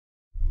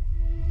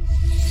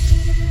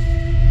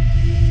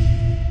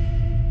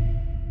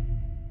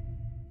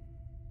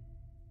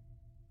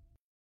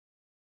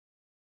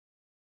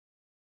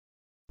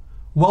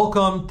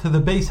Welcome to the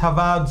Beis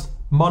Havad's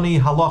Money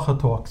Halacha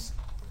Talks.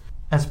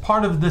 As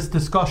part of this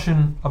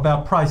discussion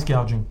about price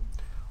gouging,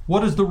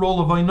 what is the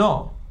role of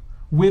Ainah?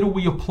 Where do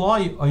we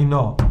apply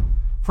Ainah?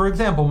 For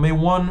example, may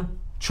one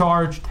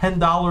charge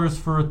 $10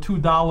 for a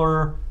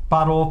 $2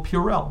 bottle of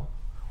Purell?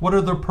 What are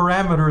the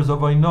parameters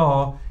of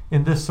Ainah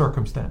in this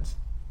circumstance?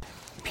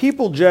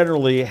 People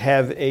generally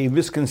have a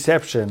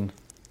misconception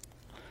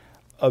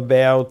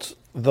about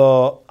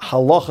the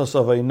halachas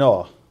of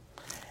Ainah.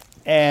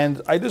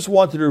 And I just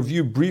wanted to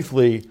review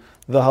briefly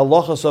the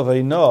halachas of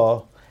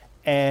Ainah,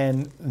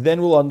 and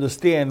then we'll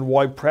understand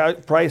why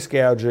price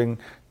gouging,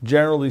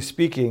 generally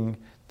speaking,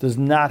 does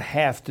not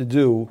have to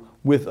do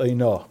with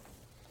Ainah.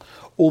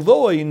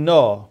 Although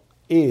Ainah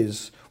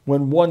is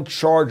when one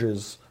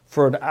charges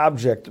for an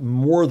object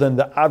more than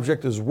the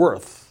object is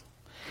worth,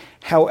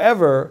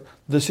 however,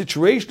 the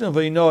situation of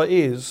Ainah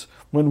is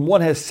when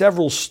one has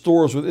several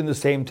stores within the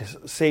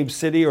same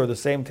city or the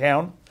same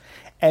town,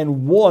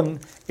 and one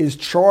is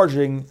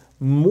charging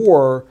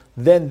more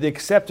than the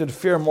accepted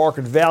fair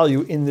market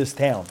value in this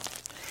town.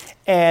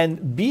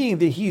 And being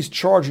that he's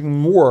charging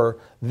more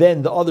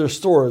than the other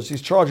stores,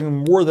 he's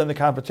charging more than the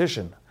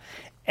competition,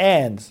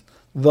 and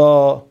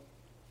the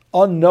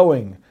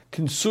unknowing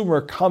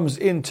consumer comes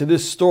into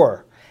this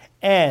store,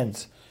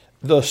 and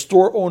the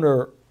store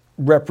owner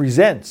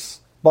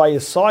represents by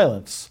his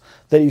silence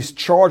that he's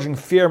charging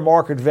fair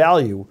market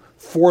value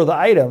for the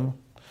item,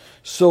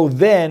 so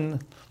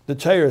then the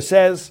Torah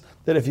says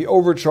that if he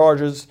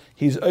overcharges,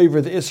 he's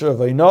over the Isser of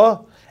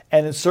Ainah,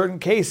 and in certain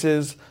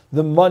cases,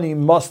 the money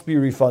must be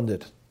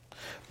refunded.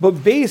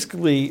 But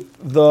basically,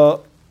 the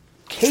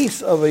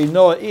case of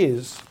Ainah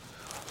is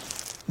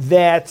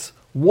that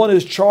one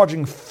is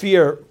charging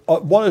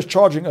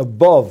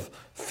above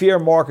fair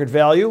market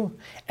value,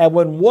 and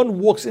when one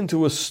walks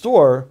into a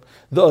store,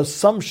 the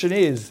assumption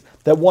is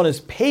that one is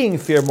paying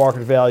fair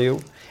market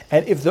value,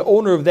 and if the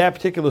owner of that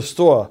particular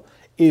store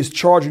is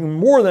charging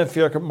more than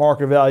fair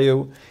market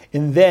value,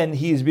 and then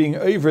he is being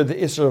over the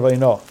Isser of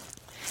Ainah.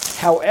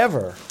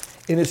 However,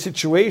 in a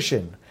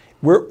situation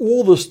where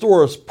all the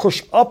stores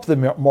push up the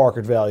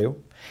market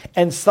value,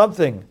 and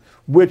something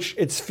which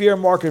its fair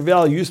market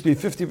value used to be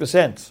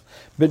 50%,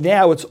 but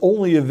now it's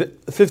only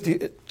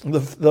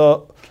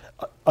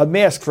a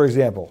mask, for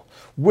example,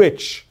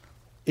 which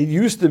it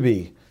used to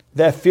be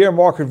that fair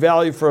market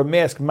value for a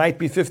mask might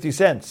be 50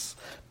 cents,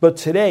 but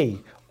today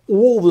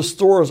all the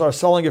stores are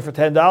selling it for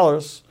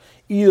 $10,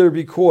 either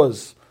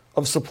because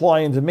of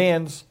supply and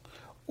demand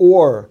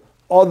or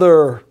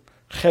other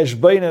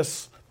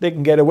cheshbonus, they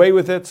can get away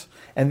with it,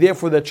 and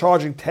therefore they're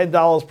charging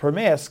 $10 per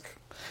mask.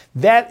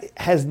 That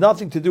has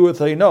nothing to do with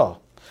Ainah.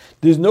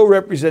 There's no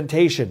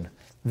representation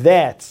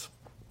that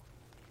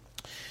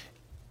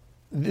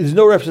this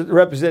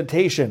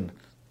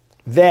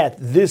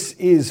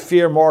is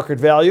fair market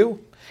value.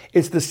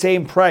 It's the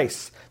same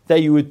price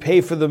that you would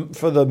pay for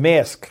the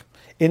mask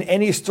in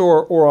any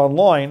store or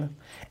online,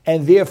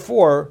 and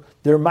therefore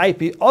there might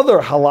be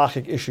other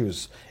halachic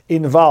issues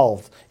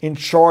involved in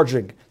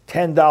charging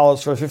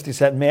 $10 for a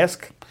 50-cent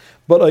mask,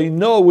 but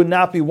Ainah would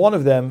not be one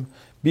of them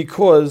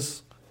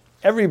because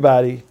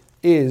everybody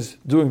is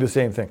doing the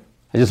same thing.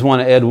 I just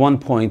want to add one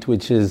point,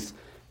 which is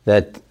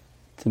that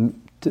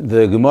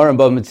the Gemara in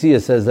Bava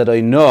Metzia says that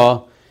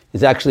Ainah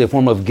is actually a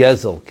form of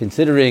gezel,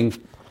 considering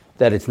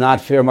that it's not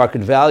fair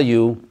market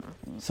value,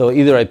 so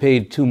either I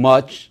paid too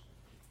much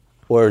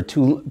or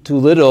too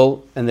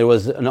little, and there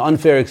was an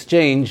unfair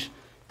exchange.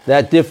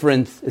 That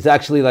difference is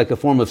actually like a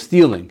form of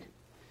stealing.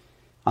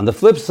 On the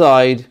flip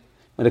side,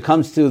 when it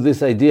comes to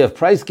this idea of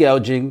price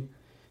gouging,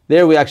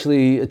 there we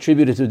actually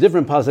attribute it to a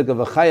different pasuk of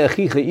Achai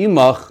Achicha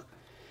Imach.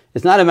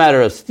 It's not a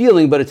matter of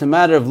stealing, but it's a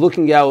matter of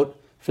looking out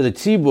for the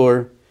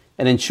tzibur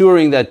and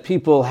ensuring that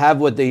people have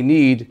what they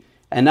need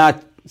and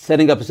not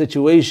setting up a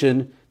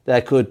situation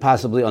that could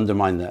possibly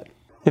undermine that.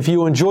 If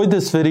you enjoyed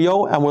this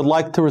video and would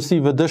like to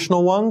receive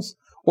additional ones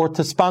or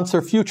to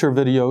sponsor future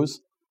videos,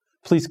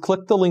 please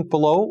click the link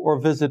below or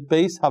visit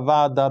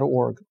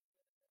beishavad.org.